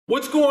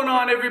What's going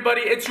on,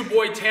 everybody? It's your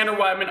boy Tanner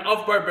Wyman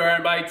of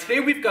BarbarianBody. Today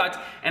we've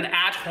got an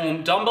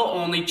at-home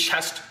dumbbell-only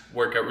chest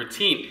workout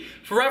routine.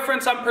 For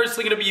reference, I'm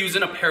personally going to be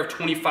using a pair of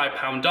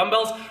 25-pound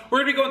dumbbells. We're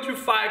going to be going through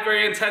 5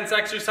 very intense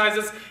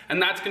exercises,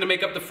 and that's going to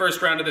make up the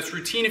first round of this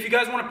routine. If you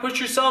guys want to push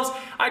yourselves,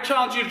 I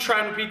challenge you to try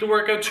and repeat the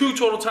workout 2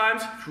 total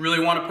times. If you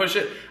really want to push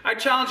it, I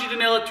challenge you to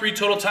nail it 3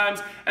 total times,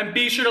 and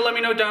be sure to let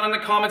me know down in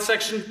the comment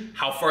section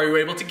how far you were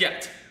able to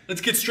get. Let's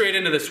get straight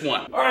into this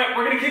one. All right,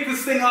 we're gonna kick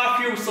this thing off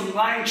here with some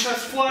lying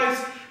chest flies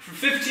for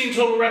 15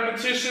 total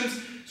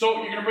repetitions.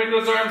 So you're gonna bring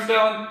those arms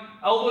down,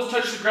 elbows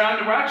touch the ground,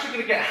 and we're actually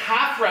gonna get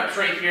half reps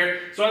right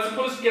here. So as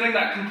opposed to getting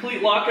that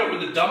complete lockout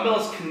where the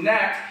dumbbells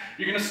connect,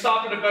 you're gonna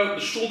stop at about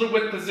the shoulder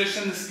width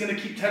position. This is gonna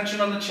keep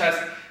tension on the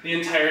chest the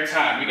entire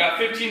time. We got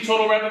 15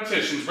 total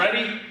repetitions.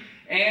 Ready?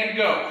 And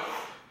go.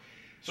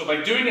 So by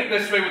doing it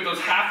this way with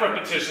those half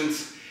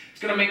repetitions, it's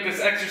gonna make this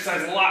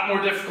exercise a lot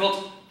more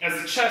difficult as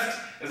the chest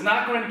is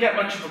not going to get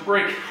much of a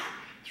break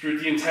through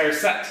the entire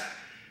set.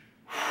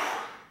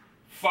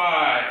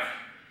 5,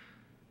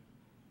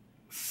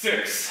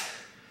 6,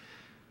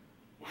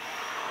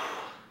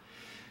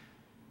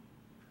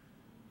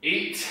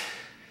 8,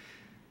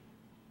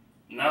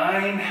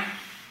 9,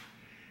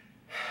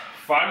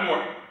 5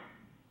 more.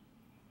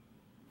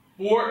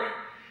 4,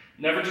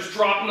 never just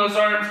dropping those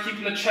arms,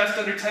 keeping the chest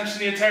under tension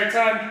the entire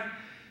time.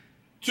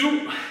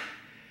 2,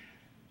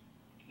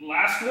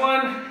 last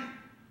one,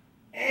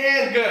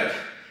 and good.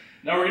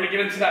 Now we're going to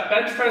get into that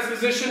bench press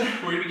position.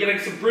 We're going to be getting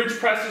some bridge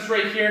presses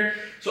right here.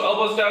 So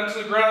elbows down to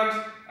the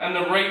ground and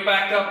then right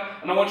back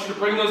up. And I want you to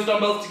bring those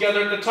dumbbells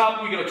together at the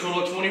top. We get a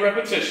total of 20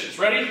 repetitions.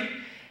 Ready?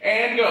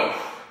 And go.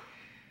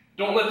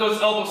 Don't let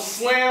those elbows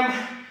slam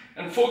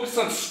and focus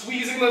on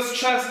squeezing that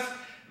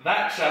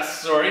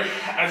chest,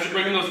 as you're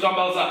bringing those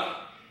dumbbells up.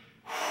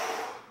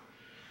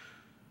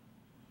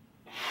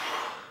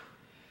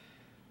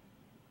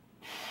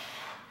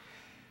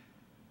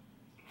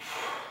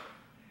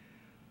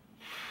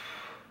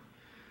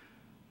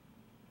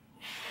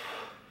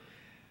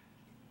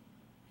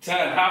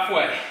 10,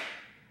 halfway.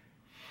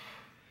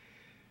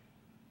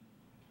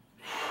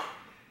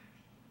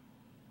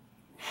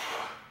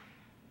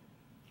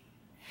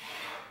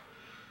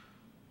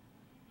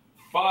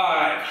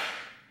 5,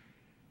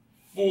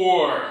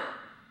 4,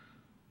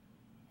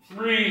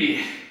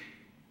 3,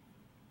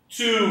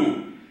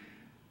 2,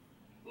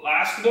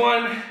 last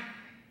one,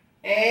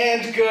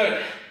 and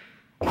good.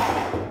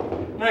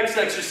 Next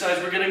exercise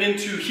we're getting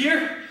into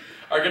here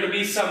are going to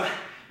be some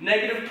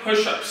negative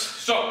push-ups.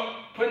 So,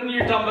 putting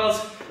your dumbbells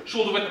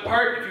shoulder width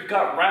apart. If you've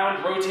got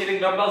round rotating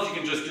dumbbells, you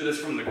can just do this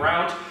from the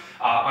ground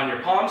on your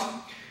palms.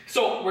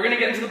 So we're gonna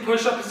get into the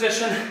push-up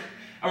position,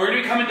 and we're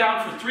gonna be coming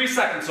down for 3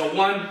 seconds. So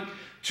 1,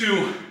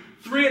 2,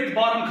 3 at the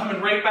bottom, coming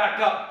right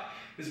back up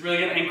is really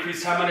gonna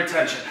increase time under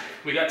tension.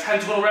 We got 10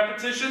 total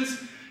repetitions.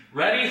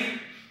 Ready?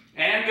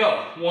 And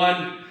go.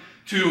 1,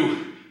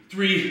 2,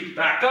 3,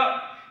 back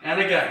up, and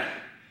again.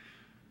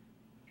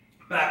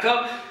 Back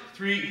up,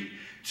 3,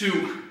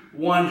 2,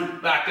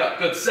 1, back up.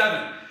 Good.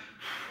 7,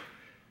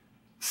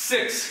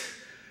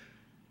 6,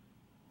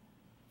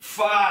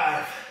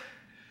 5,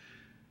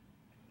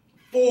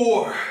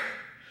 4,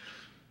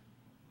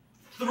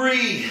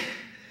 3,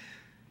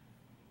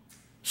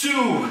 2,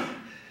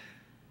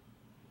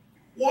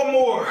 1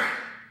 more,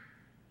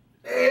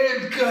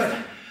 and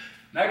good.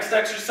 Next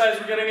exercise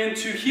we're getting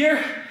into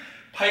here,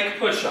 pike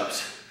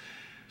push-ups.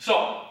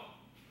 So,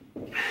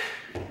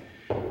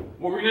 what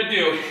we're gonna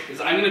do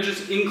is I'm gonna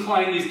just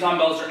incline these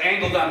dumbbells or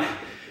angle them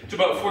to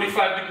about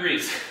 45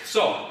 degrees.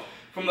 So,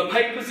 from the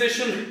pike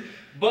position,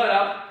 butt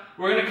up,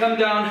 we're gonna come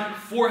down,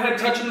 forehead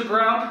touching the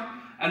ground,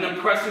 and then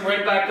pressing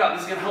right back up.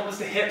 This is gonna help us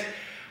to hit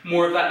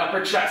more of that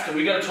upper chest. And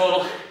we got a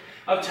total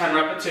of 10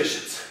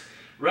 repetitions.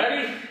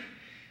 Ready?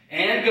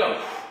 And go.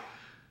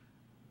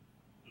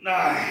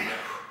 9,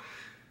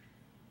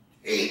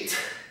 8,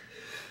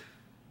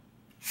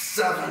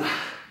 7,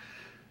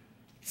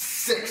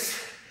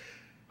 6,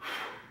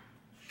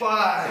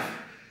 5,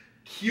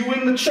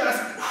 cueing the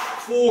chest.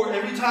 4,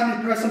 every time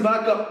you're pressing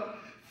back up.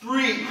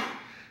 3,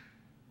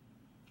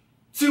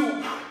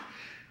 2,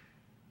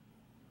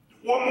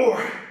 1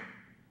 more,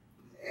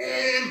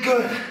 and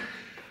good.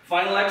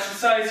 Final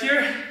exercise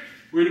here,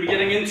 we're gonna be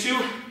getting into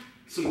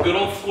some good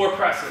old floor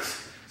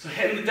presses. So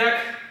hitting the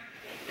deck,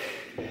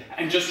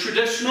 and just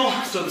traditional,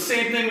 so the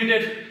same thing we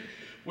did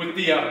with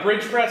the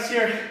bridge press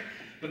here,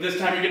 but this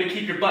time you're gonna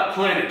keep your butt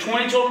planted.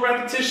 20 total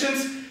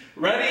repetitions,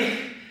 ready,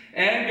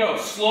 and go.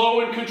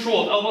 Slow and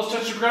controlled, elbows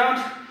touch the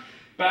ground,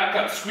 back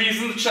up,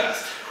 squeezing the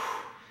chest.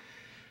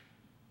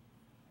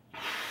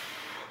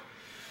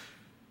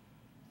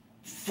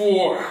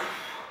 4,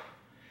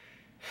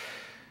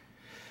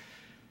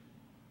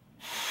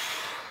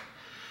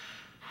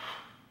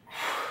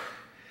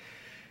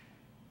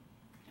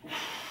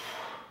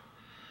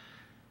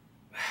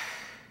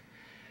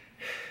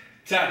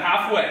 10,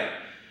 halfway,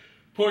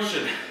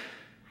 pushing.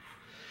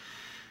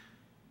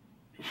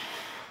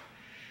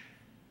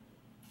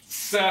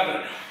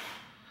 7,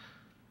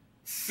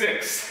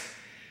 6,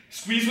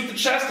 Squeeze with the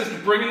chest as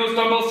we're bringing those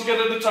dumbbells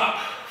together at the top.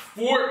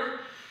 4,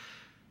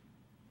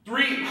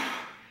 3,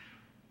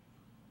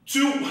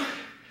 2,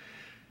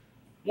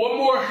 1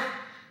 more,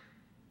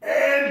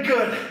 and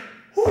good.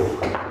 Whew.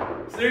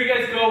 So there you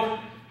guys go.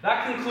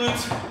 That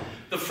concludes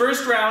the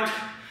first round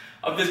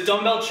of this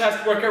dumbbell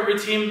chest workout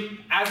routine.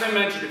 As I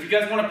mentioned, if you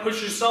guys want to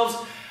push yourselves,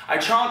 I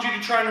challenge you to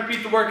try and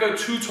repeat the workout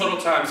 2 total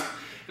times.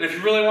 And if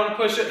you really want to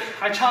push it,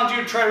 I challenge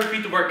you to try and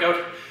repeat the workout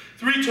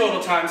 3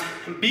 total times.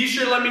 And be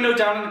sure to let me know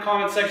down in the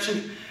comment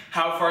section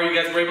how far you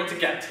guys were able to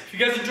get. If you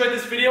guys enjoyed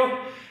this video,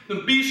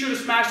 then be sure to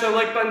smash that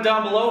like button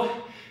down below.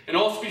 And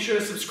also be sure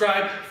to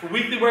subscribe for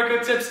weekly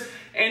workout tips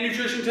and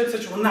nutrition tips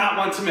that you will not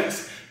want to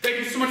miss. Thank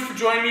you so much for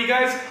joining me,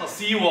 guys. I'll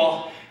see you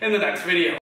all in the next video.